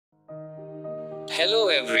Hello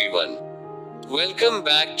everyone. Welcome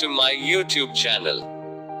back to my YouTube channel.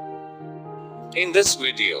 In this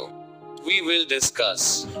video, we will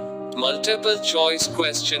discuss multiple choice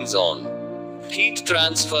questions on heat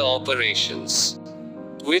transfer operations,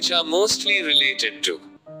 which are mostly related to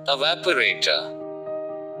evaporator.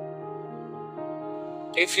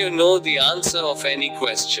 If you know the answer of any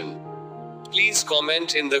question, please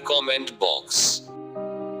comment in the comment box.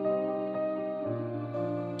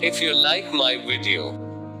 If you like my video,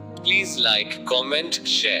 please like, comment,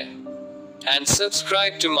 share, and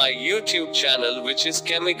subscribe to my YouTube channel, which is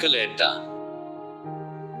Chemical Edda.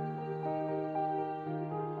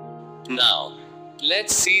 Now,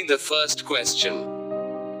 let's see the first question.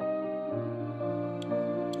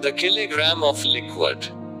 The kilogram of liquid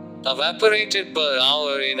evaporated per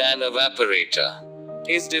hour in an evaporator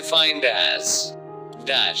is defined as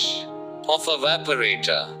dash of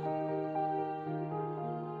evaporator.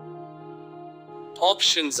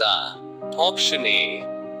 Options are: Option A,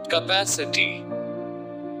 capacity.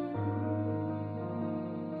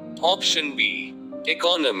 Option B,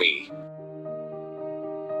 economy.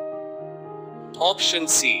 Option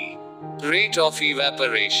C, rate of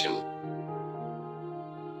evaporation.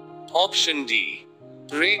 Option D,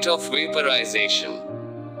 rate of vaporization.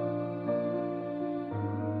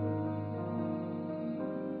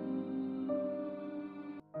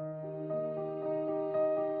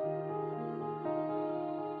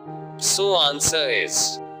 So answer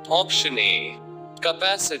is option A,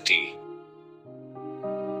 capacity.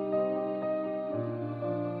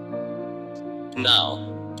 Now,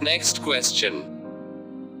 next question.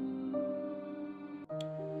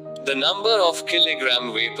 The number of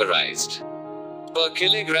kilogram vaporized per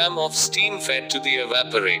kilogram of steam fed to the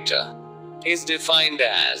evaporator is defined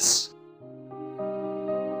as.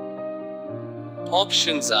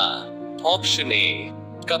 Options are: Option A,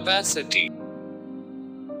 capacity.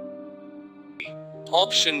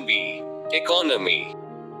 Option B, economy.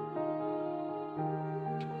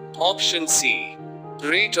 Option C,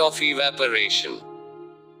 rate of evaporation.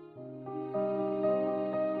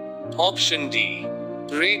 Option D,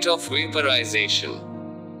 rate of vaporization.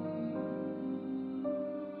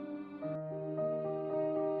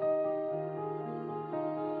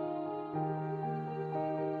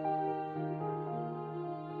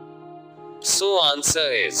 So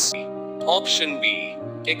answer is option B,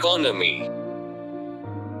 economy.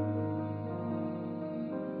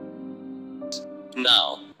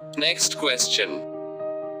 Now, next question.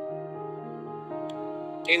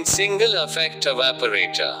 In single effect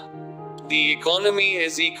evaporator, the economy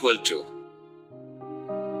is equal to.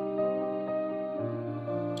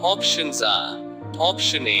 Options are: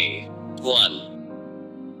 Option A, 1.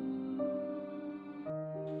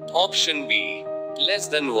 Option B, less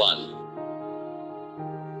than 1.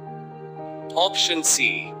 Option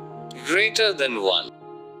C, greater than 1.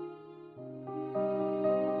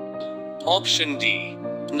 Option D,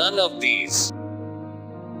 none of these.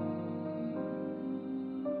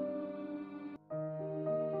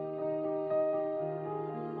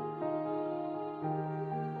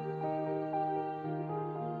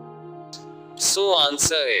 So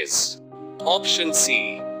answer is option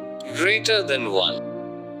C, greater than 1.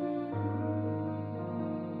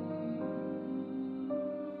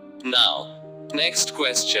 Now, next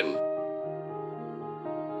question.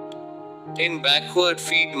 In backward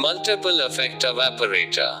feed multiple effect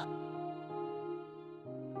evaporator,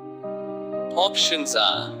 options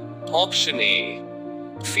are: Option A,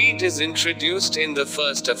 feed is introduced in the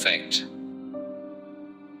first effect.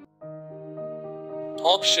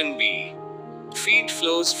 Option B, feed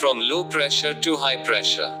flows from low pressure to high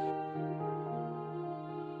pressure.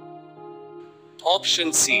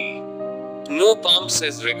 Option C, no pumps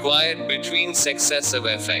is required between successive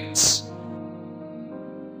effects.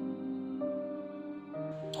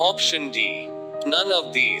 Option D, none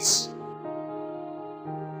of these.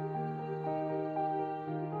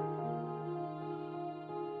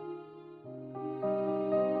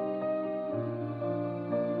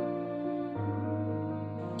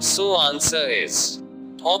 So answer is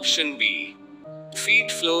option B,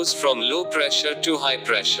 feed flows from low pressure to high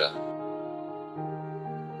pressure.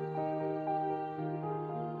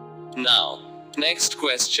 Now, next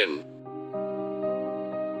question.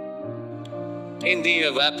 In the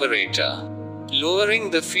evaporator, lowering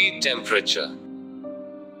the feed temperature.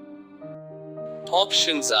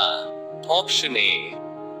 Options are: Option A,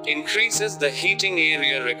 increases the heating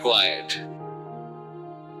area required.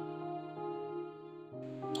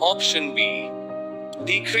 Option B,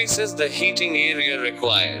 decreases the heating area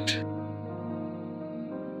required.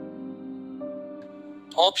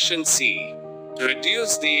 Option C,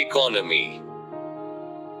 reduce the economy.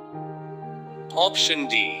 Option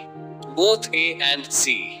D, both A and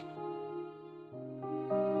C.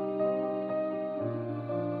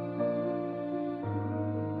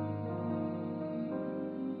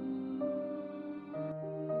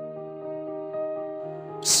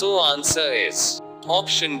 So answer is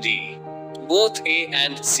option D, both A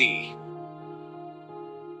and C.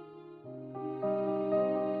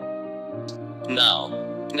 Now,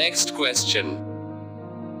 next question.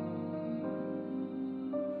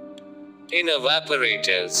 In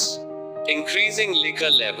evaporators, increasing liquor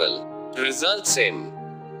level results in.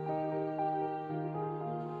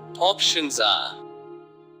 Options are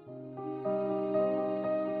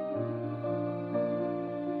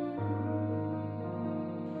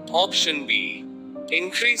option B,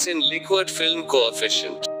 increase in liquid film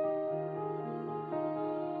coefficient.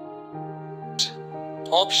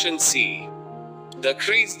 Option C,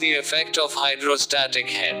 decrease the effect of hydrostatic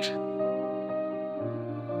head.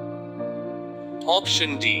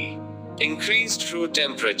 Option D, increased true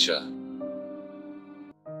temperature.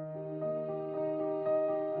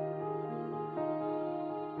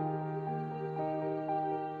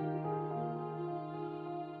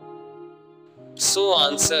 So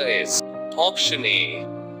answer is option A,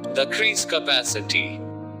 decrease capacity.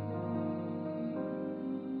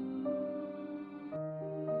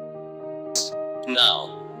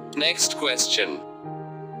 Now, next question.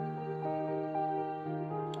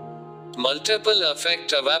 Multiple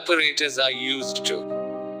effect evaporators are used to.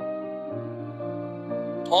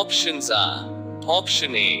 Options are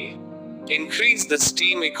option A, increase the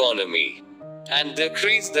steam economy and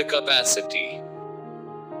decrease the capacity.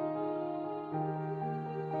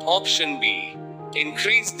 Option B,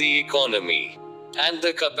 increase the economy and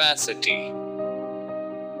the capacity.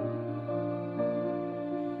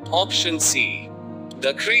 Option C,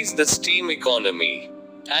 decrease the steam economy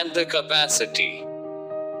and the capacity.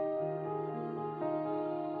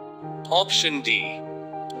 Option D,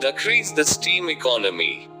 decrease the steam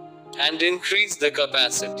economy and increase the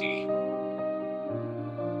capacity.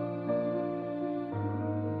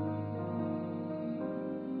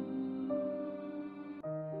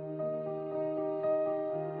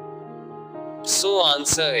 So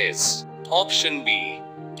answer is option B,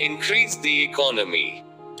 increase the economy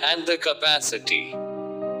and the capacity.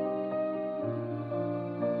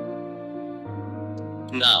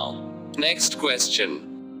 Now, next question.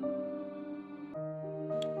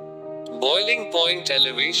 Boiling point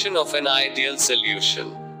elevation of an ideal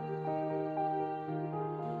solution.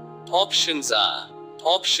 Options are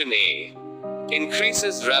option A,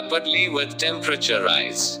 increases rapidly with temperature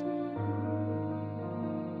rise.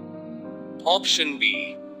 Option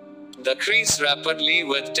B, decrease rapidly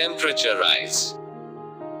with temperature rise.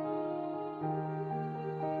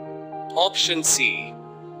 Option C,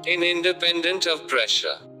 independent of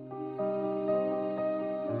pressure.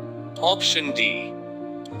 Option D,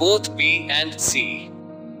 both B and C.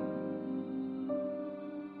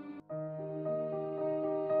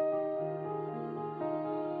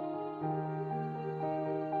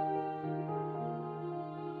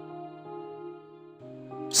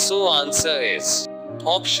 So answer is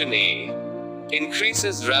option A,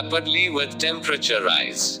 increases rapidly with temperature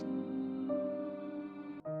rise.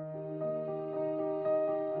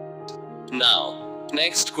 Now,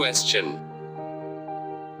 next question.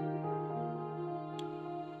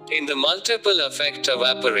 In the multiple effect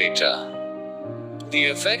evaporator, the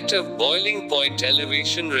effect of boiling point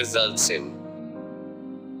elevation results in.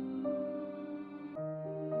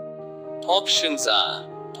 Options are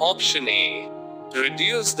option A,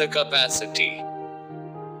 reduce the capacity.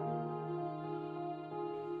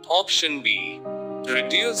 Option B,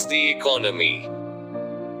 reduce the economy.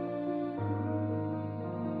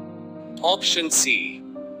 Option C,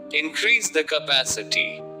 increase the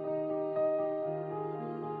capacity.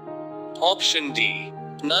 Option D,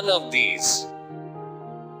 none of these.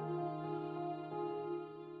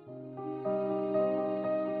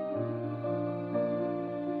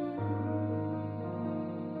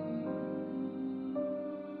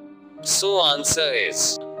 So answer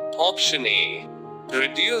is option A,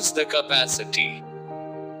 reduce the capacity.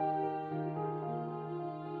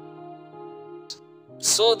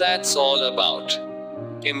 So that's all about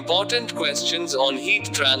important questions on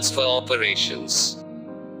heat transfer operations.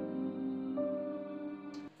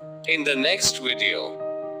 In the next video,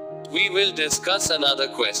 we will discuss another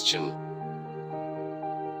question.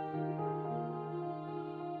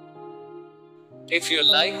 If you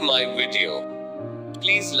like my video,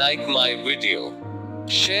 please like my video,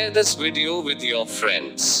 share this video with your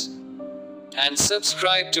friends, and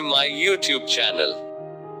subscribe to my YouTube channel.